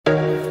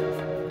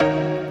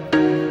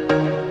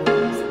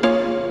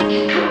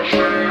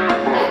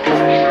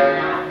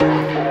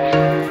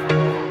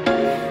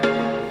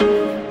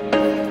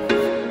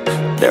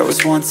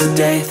least once a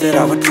day that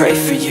I would pray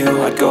for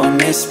you. I'd go and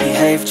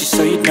misbehave just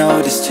so you'd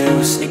notice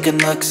too. Sneaking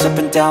looks up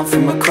and down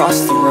from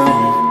across the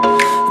room.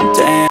 And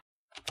damn.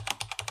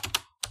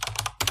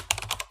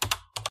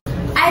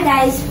 Hi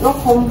guys,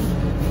 welcome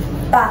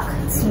back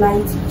to my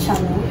YouTube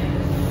channel.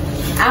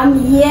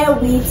 I'm here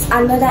with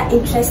another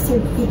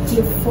interesting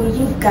video for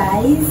you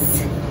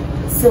guys.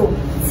 So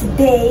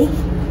today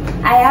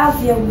I have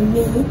here with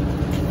me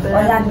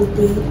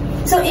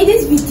Olamide. So in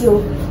this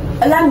video,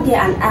 Olamide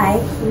and I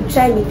will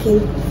try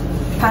making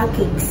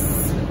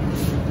pancakes.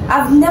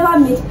 I've never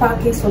made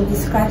pancakes from the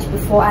scratch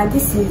before, and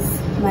this is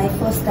my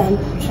first time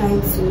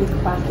trying to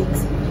make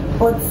pancakes.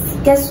 But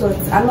guess what?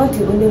 I'm not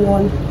the only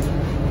one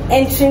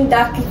entering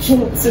that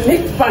kitchen to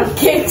make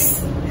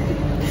pancakes.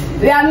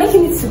 We are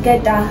making it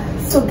together.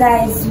 So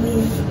guys,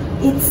 we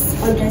hit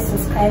 100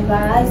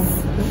 subscribers.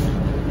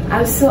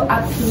 I'm so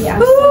happy.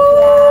 I'm so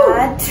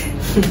glad.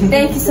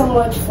 Thank you so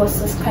much for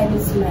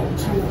subscribing to my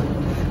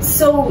channel.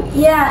 So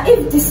yeah,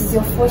 if this is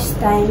your first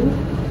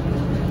time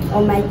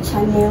on my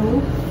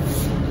channel,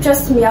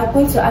 trust me, I'm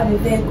going to have a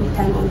very good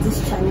time on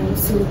this channel.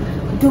 So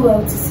do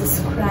well to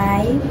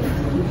subscribe.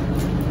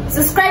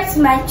 Subscribe to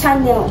my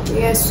channel.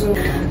 Yes, sir.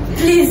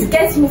 Please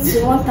get me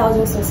to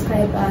 1,000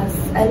 subscribers.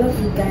 I love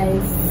you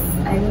guys.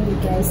 I love you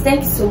guys.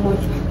 Thank you so much.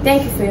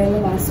 Thank you for your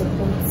love and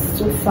support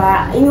so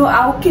far. You know,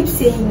 I'll keep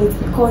saying it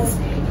because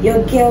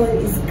your girl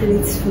is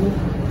grateful.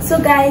 So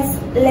guys,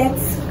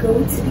 let's go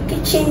to the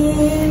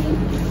kitchen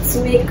to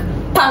make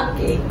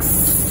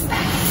pancakes.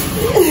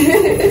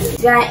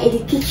 We are in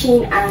the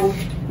kitchen and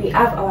we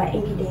have our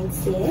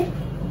ingredients here.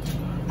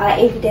 Our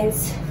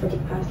ingredients for the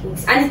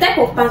pancakes. And the type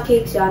of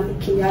pancakes we are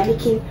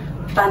making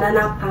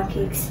banana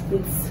pancakes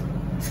with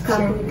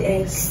scrambled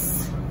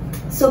eggs.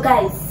 So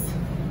guys,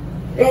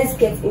 let's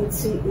get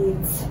into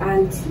it.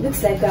 And it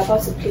looks like we're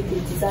about to play the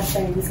disaster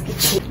in this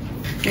kitchen.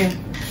 Yeah.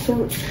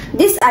 So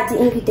these are the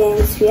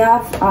ingredients. We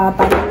have our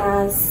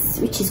bananas,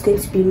 which is going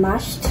to be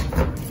mashed,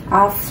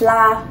 our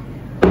flour,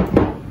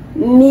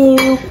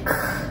 milk,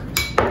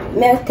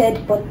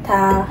 melted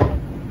butter,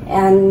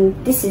 and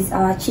this is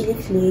our chili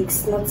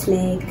flakes,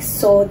 nutmeg,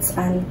 salt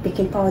and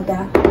baking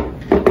powder,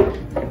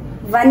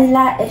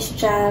 vanilla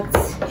extract,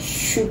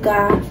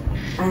 sugar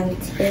and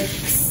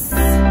eggs.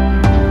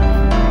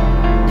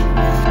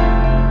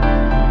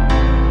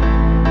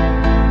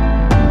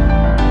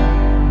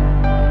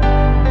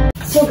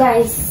 So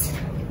guys,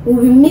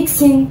 we'll be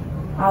mixing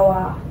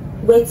our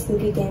wet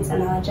ingredients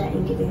and our dry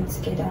ingredients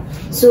together.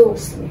 So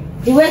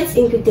the wet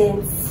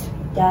ingredients,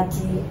 they are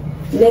the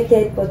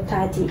melted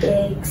butter, the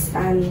eggs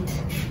and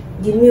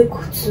the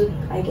milk too,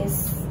 I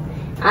guess.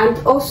 And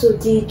also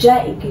the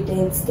dry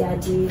ingredients, they are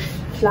the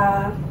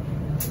flour,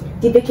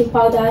 the baking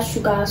powder,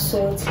 sugar,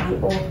 salt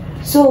and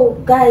all. So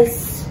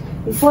guys,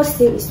 the first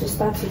thing is to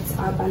start with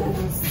our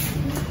bananas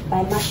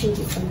by mashing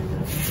the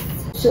bananas.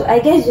 So I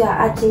guess you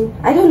are adding,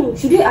 I don't know,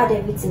 should we add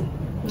everything?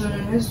 No,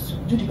 let's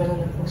do the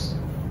banana first.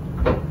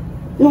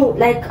 No,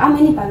 like how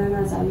many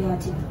bananas are we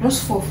adding?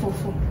 Just four.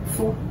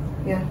 Four?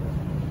 Yeah.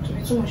 So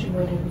it's too much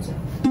about everything.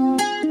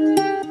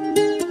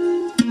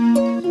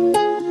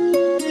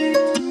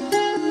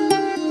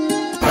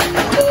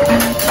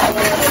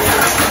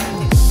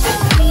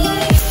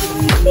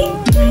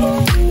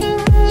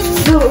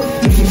 So,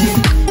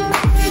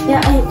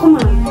 yeah, come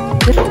on.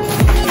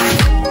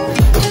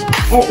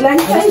 When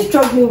I'm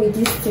struggling with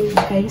this thing.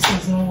 Okay, this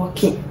is not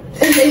working.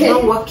 It's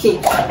not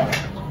working.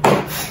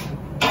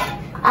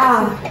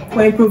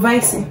 We're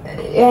improvising.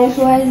 Yeah,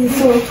 improvising,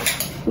 so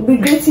we'll be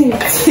grating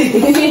it.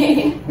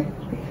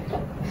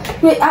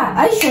 Wait,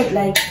 are you sure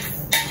like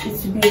it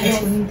should be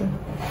enough?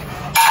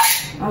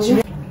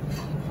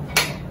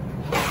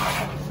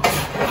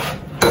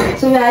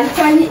 So we are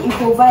literally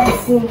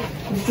improvising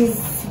with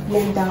this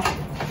blender.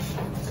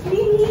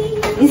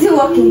 Is it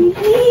working?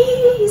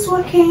 It's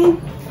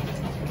working.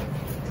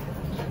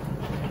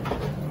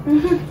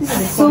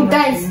 So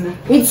guys,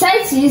 we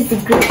decided to use the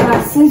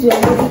grater since we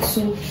are able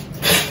to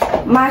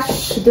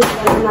mash those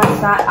bananas.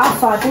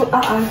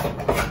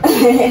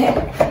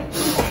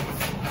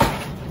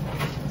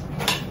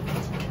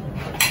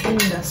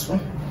 That's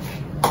one.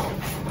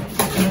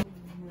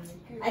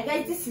 I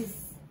guess this is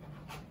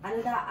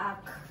another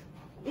hack.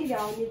 If you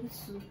are unable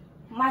to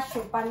mash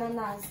your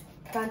bananas,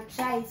 you can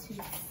try it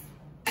with.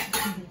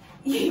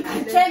 You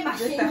can try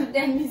mashing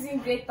them using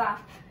grater.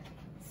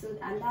 So,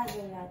 and that's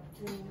what we are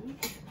doing.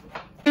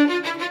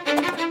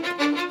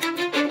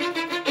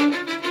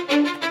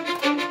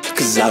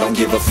 Cause I don't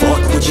give a fuck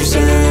what you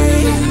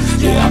say.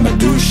 Yeah, I'ma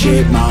do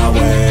shit my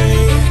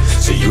way.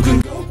 So you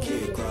can go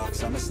kick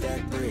rocks, I'ma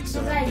stack bricks.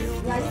 Yo,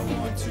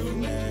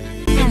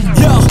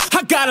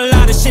 I got a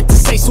lot of shit to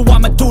say, so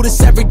I'ma do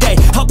this every day.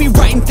 I'll be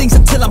writing things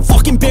until I'm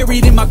fucking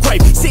buried in my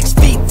grave. 6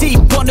 feet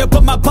deep under,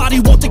 but my body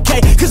won't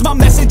decay. Cause my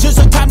messages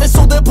are timeless,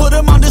 so they'll put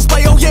them on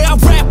display. Oh yeah, I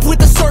rap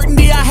with a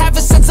certainty, I have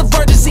a sense of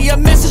urgency. A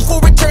message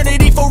for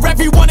eternity, for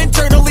everyone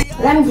internally.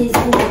 Lamb is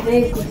doing a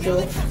very good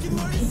job.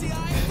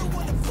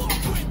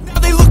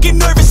 They looking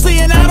nervously,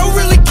 and I don't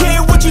really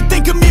care what you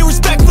think of me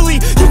respectfully.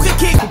 You can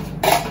keep.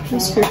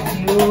 Screw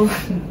you.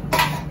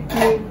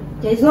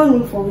 There's no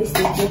room for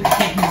wastage.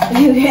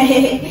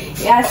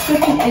 We are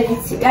soaking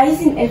everything. We are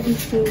using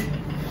everything.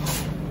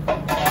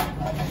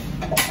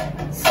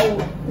 So,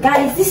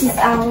 guys, this is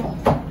how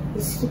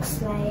it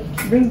looks like.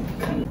 Bring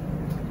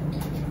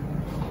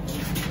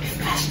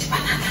mashed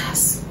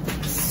bananas.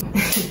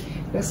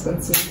 Let's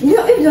continue. You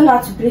know, if you don't know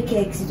how to break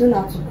eggs, you don't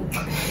know how to cook.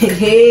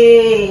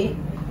 Hey,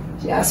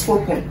 she has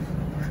spoken.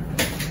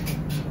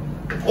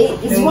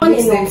 It's one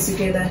mix them enough.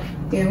 together.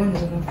 Yeah, one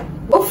is enough.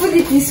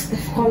 Hopefully this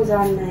comes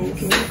out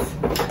nice.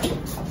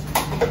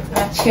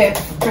 Our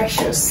chef,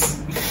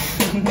 precious.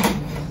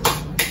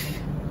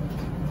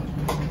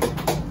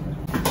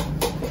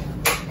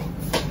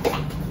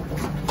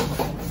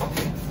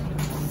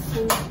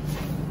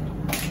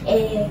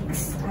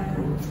 Eggs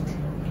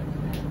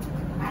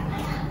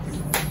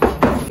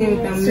and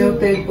bananas.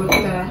 Melted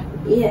butter.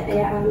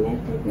 Yeah,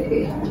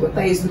 melted.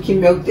 Butter is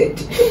looking melted.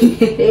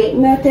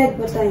 Melted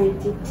butter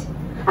indeed.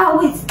 Ah,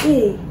 wait,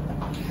 hey.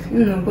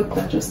 No,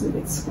 butter, just leave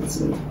it.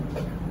 Continue.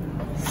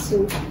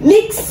 So,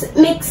 mix.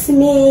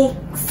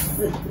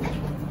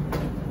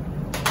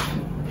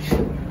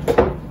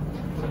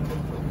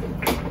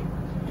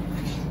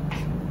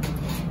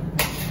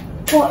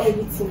 Pour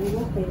everything,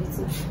 not pour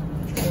everything.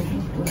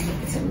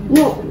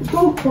 No,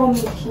 don't pour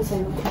milk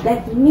inside.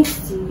 Like, mix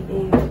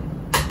the.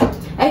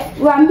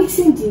 We are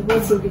mixing the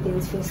wet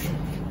ingredients first.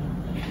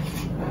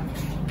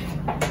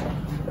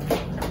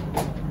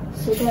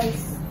 So,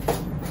 guys,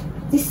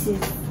 this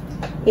is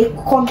a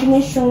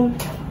combination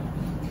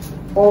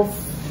of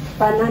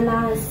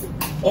bananas,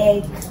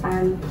 egg,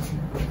 and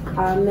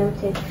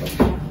melted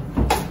butter.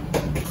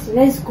 So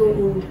let's go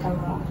in with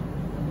our.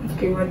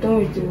 Okay, we're done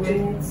with the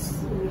wet.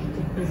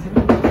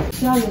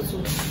 Now also.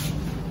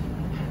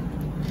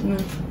 No,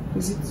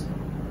 is it?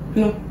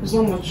 No, it's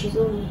not much. It's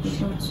not much. It's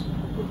not.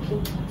 Okay.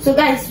 So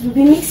guys, we'll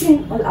be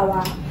mixing all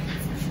our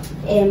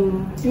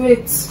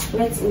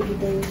wet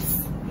ingredients.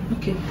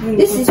 Okay.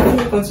 This is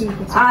continue.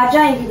 our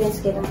dry ingredients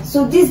together.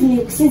 So this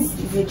milk, since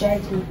it's a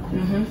dried milk,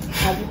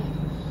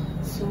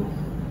 so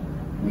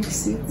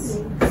mix it. mix.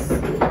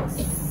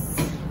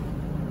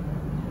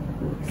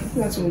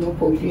 That's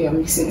what we are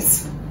mixing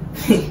it.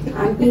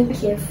 I'm being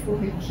careful.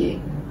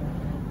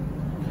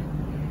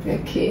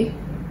 Okay.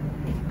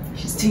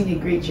 She's doing a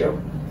great job.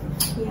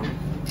 Yeah.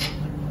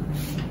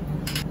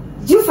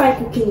 Do you find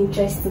cooking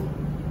interesting?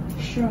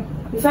 Sure.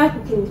 You find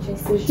cooking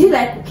interesting? Do you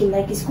like cooking?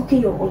 Like, is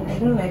cooking your own? I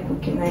don't like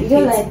cooking. You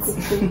don't like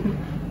cooking?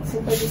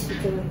 Somebody's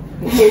cooking.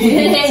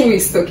 Who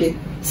is talking?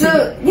 So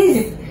this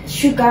is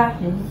sugar.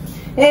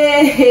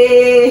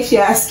 Hey, she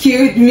has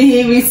killed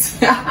me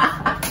with.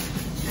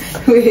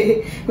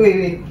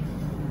 wait.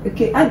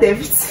 Okay, add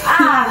everything.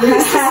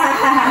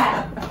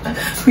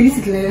 Please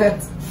like that.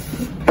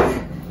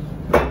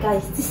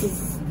 Guys, this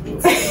is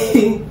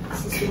it.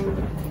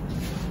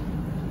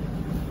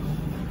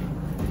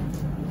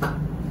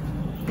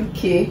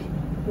 Okay.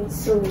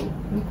 So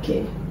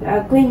Okay. we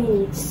are going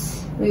in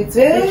with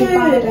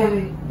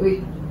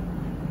Wait.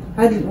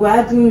 We're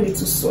adding little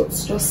salt,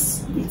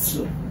 just little.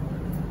 salt.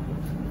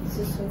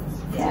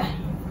 Yeah.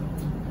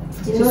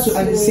 Just So,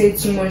 and say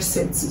too much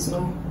salt is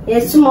not. Yeah,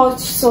 too much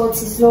salt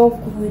is not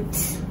good.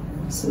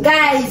 So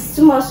Guys,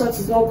 too much salt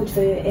is not good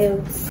for your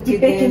health. The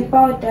baking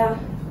powder,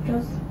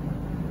 just.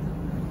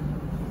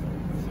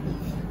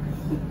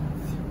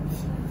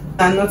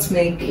 and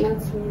nutmeg.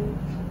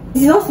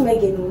 It's not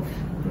make enough.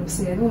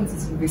 See, I don't want it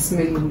to be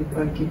smelling in the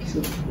pancake.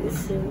 So.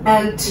 So,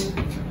 And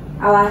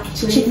our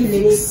chili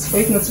flakes, for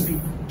it not to be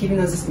giving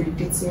us this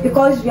irritating.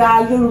 because we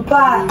are Yoruba,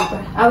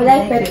 I would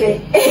like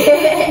pepper.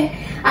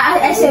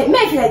 I said, may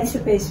I feel like this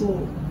pepper is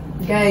small.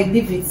 Guy,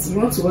 leave it. You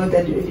want to want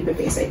that already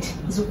pepper inside.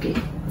 It's okay.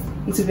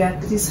 It will be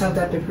at least have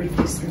that pepper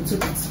taste a little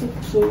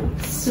bit.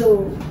 Okay, so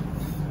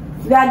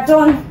we are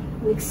done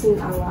mixing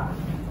our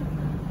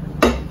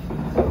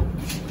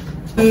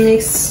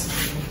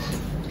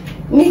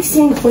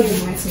mixing for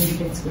the wet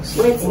ingredients first.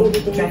 wet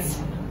ingredients.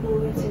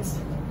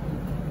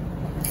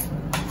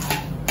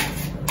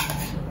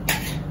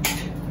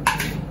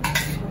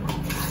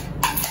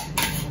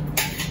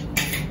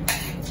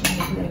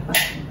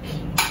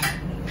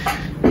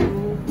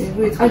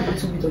 Wait, add a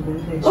little bit of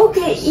vanilla.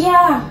 Okay,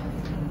 yeah.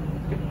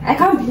 I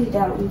can't believe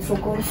that we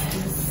forgot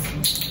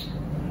this.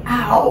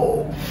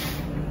 Ow!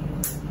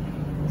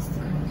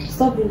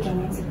 Stop being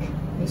dramatic.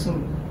 This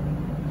one.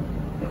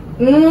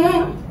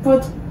 No.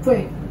 But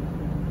wait.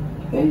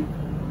 Okay.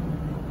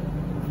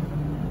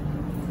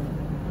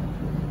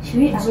 Should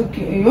we It's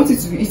okay. You want it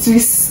to be? It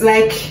is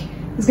like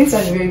it's going to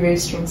have a very, very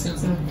strong scent.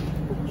 Okay.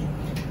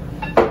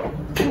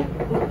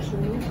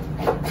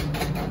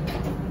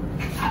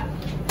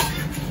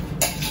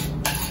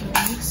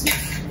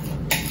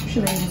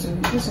 Should I use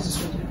it? This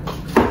is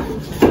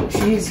what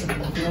she is.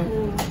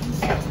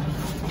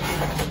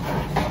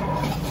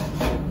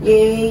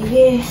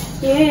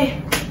 Yeah.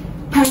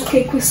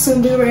 Pancake will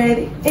soon be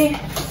ready.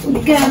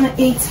 We gonna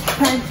eat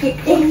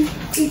pancake.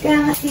 We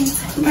gonna eat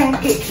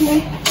pancake.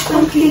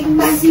 Pancake.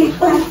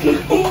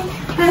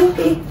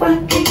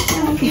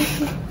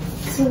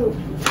 So,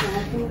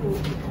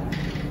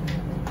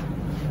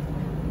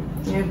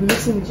 Yeah, I'm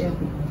mixing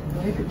gently.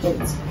 help you pour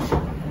it.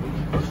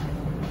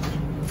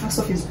 That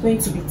stuff is going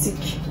to be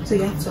thick, so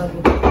you have to add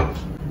it.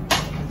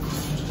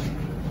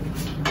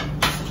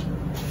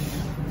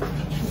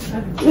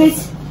 Wait.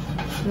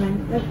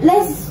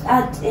 Let's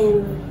add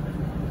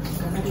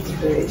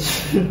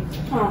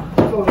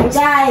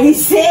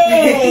guys,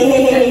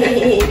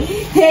 hey,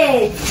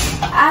 hey,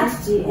 add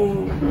the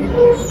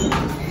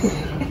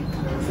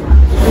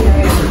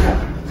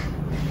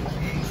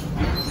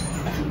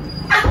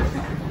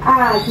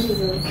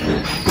Jesus.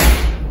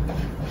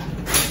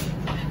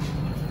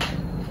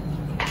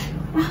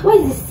 Why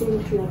is this thing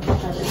looking like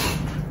that?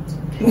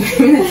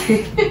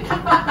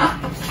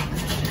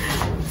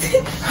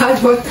 Add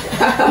water.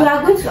 We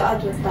are going to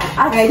add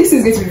water. This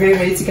is going to be very,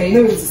 very thick. I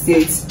know where to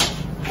say it.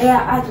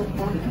 Yeah, add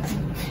water.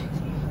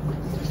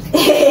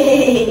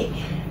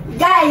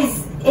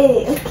 Guys,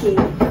 okay.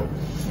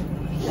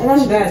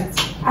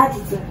 Add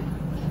it.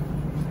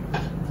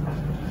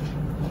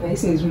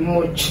 This is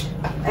much.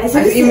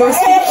 You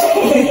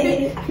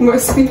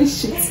must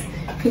finish it.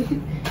 I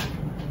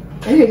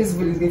think this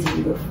bowl is going to be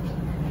enough.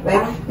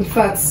 Like, in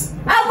fact.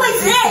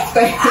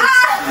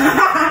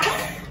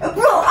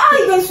 Bro, how are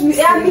you going to mix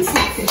it?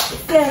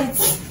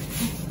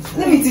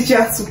 Let me teach you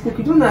how to cook.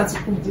 You don't know how to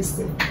cook this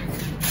thing.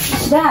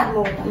 Should I add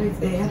more water?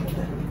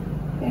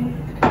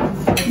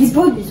 Wait, the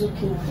bowl is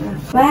okay.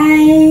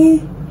 Bye.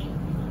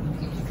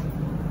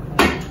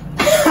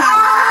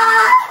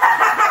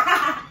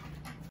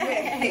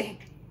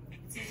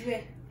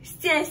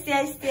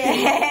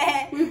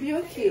 Stay. We'll be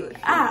okay.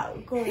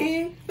 Go on.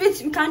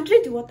 Wait, you can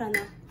drink the water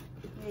now.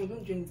 No,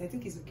 don't drink it. I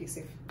think it's okay,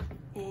 safe.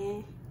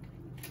 You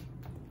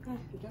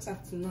just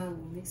have to now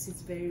mix it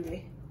very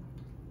well.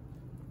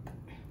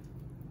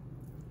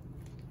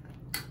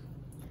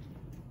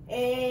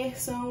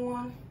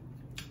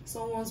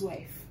 Someone's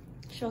wife.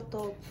 Shut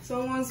up.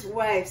 Someone's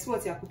wife. See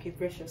what you're cooking,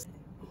 precious.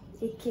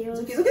 Okay. It's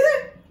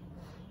okay.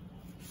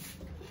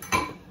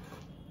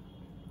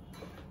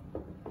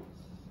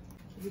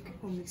 You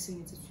keep on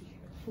mixing it.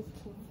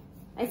 Okay.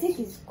 I think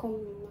it's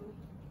coming now.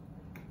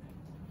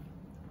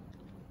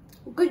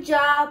 Good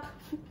job.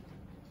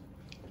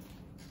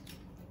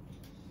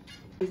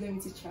 Let me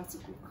teach you how to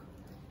cook.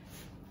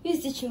 Who's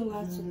teaching you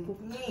how to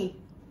cook? Me.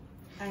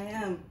 I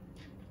am.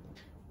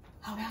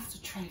 I will have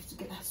to try to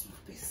get that soup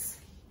piece.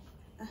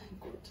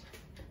 Good.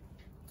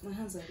 My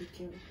hands are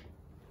aching.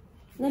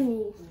 Let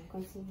me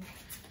continue.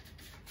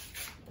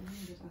 Let me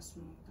just ask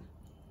my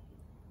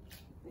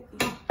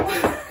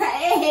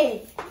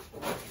Hey!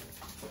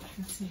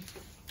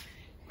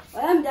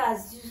 Olamide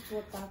has used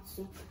water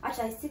too.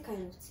 Actually, it's still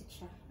kind of thick.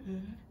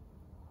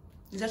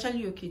 It's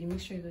actually okay. The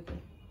mixture is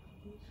okay.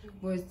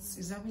 But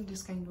it's having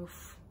this kind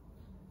of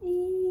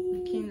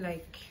looking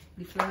like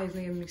the flour is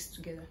not yet mixed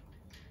together.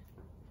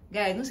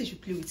 Guy, I don't say you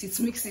should play with it.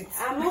 Mix it.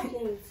 I'm not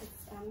playing with it.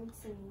 I'm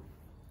mixing it.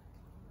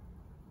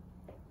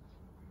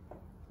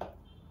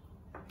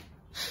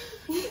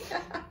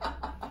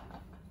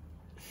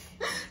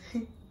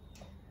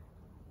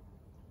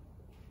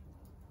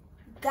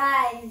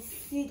 Guys,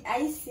 see, are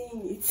you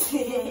seeing it?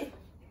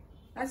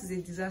 That is a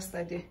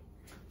disaster there.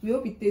 We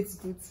hope it tastes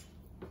good.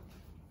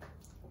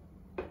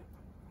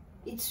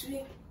 It's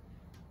real.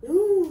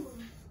 Ooh.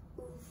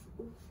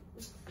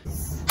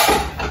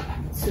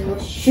 So,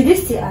 should we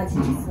still add it?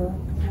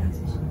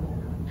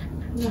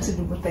 Not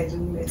even what I do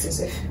with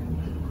myself.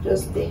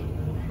 Just there.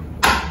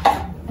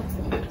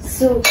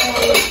 So,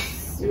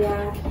 guys, we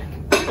are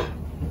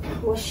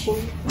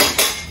washing.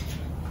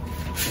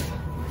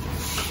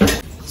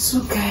 So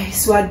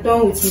guys, we are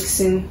done with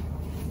mixing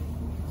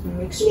the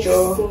mixture.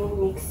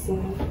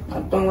 Mixing.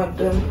 We're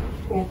done.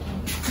 Yeah.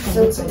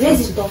 So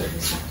raise it up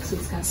so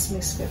it can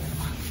smell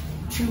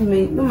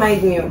well. Don't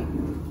mind me.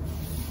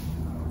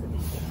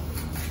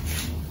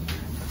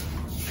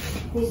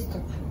 Raise it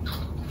up.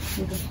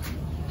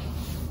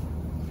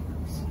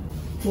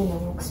 Clean your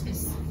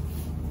workspace.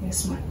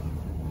 Yes, ma'am.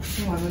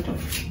 No, I'm not done.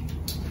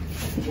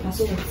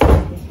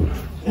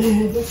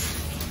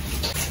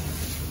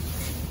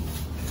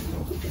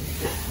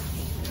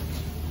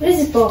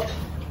 Raise it up.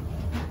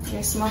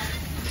 Yes, ma'am.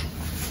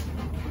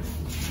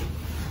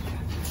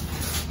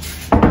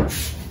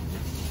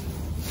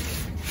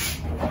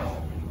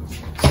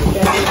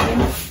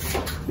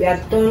 We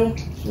are done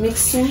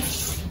mixing.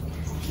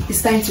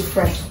 It's time to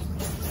fry.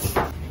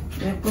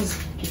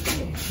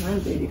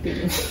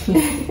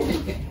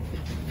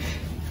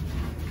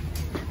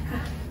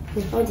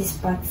 All these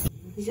parts.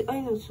 Is the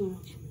oil not too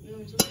much? No,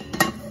 it's okay.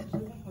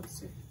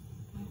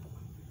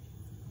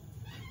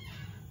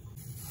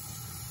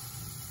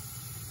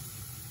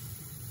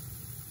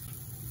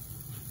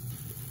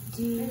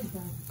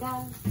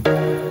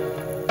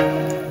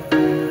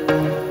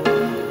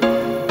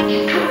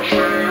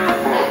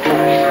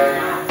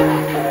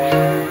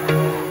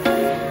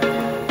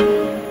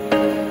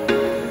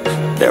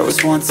 There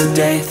was once a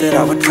day that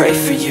I would pray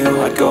for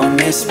you. I'd go and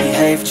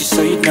misbehave just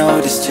so you'd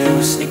notice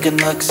too. Sneaking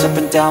looks up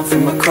and down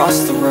from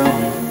across the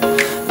room.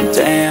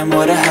 Damn,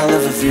 what a hell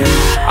of a view.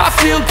 I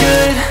feel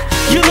good,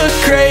 you look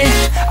great,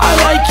 I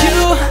like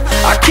you,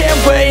 I can't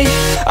wait.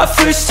 A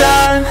first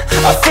time,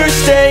 a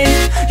first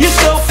date, you're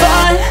so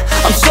fine,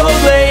 I'm so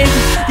late.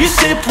 You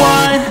sip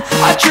wine,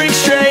 I drink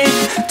straight,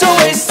 don't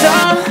waste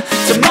time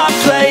to my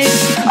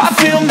place. I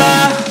feel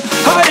my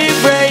heart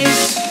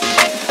erase,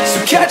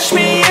 so catch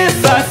me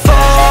if I fall.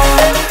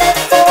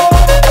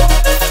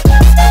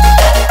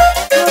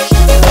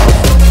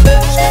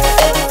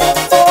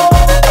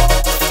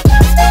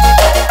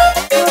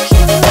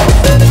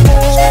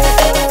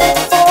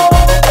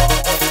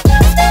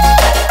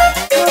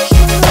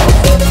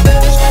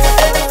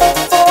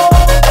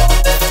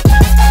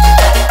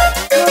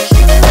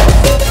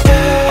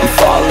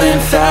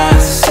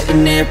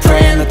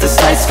 Praying that this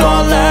night's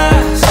gonna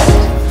last.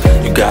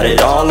 You got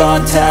it all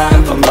on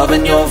tap, I'm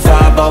loving your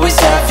vibe, always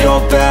have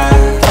your back.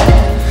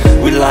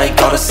 We like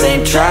all the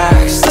same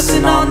tracks,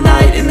 listen all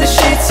night in the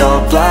sheets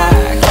all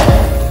black.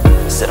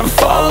 Said I'm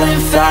falling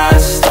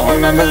fast, don't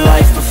remember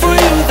life before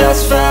you,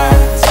 that's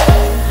fact.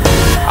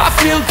 I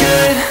feel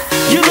good,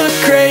 you look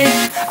great,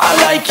 I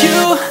like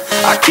you,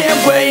 I can't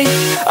wait.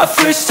 A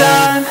first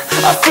time,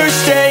 a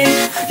first date,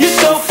 you're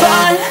so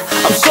fine,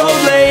 I'm so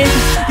late.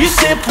 You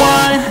sip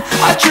wine,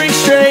 I drink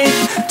straight,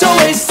 don't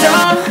waste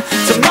time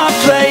to my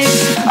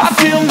place. I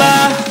feel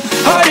my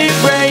heart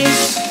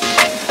erase,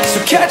 so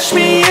catch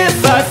me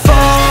if I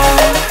fall.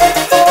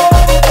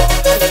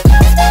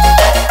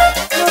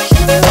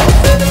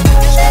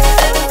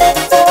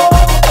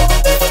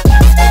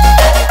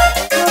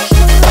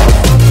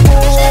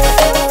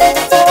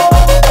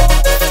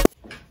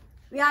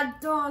 We are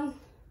done.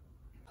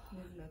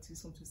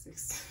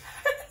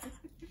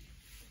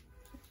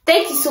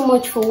 Thank you so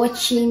much for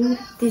watching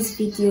this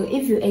video.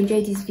 If you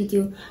enjoyed this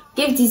video,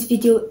 give this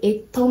video a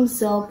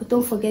thumbs up.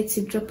 Don't forget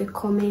to drop a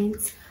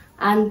comment,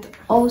 and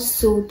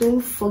also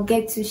don't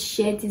forget to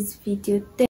share this video.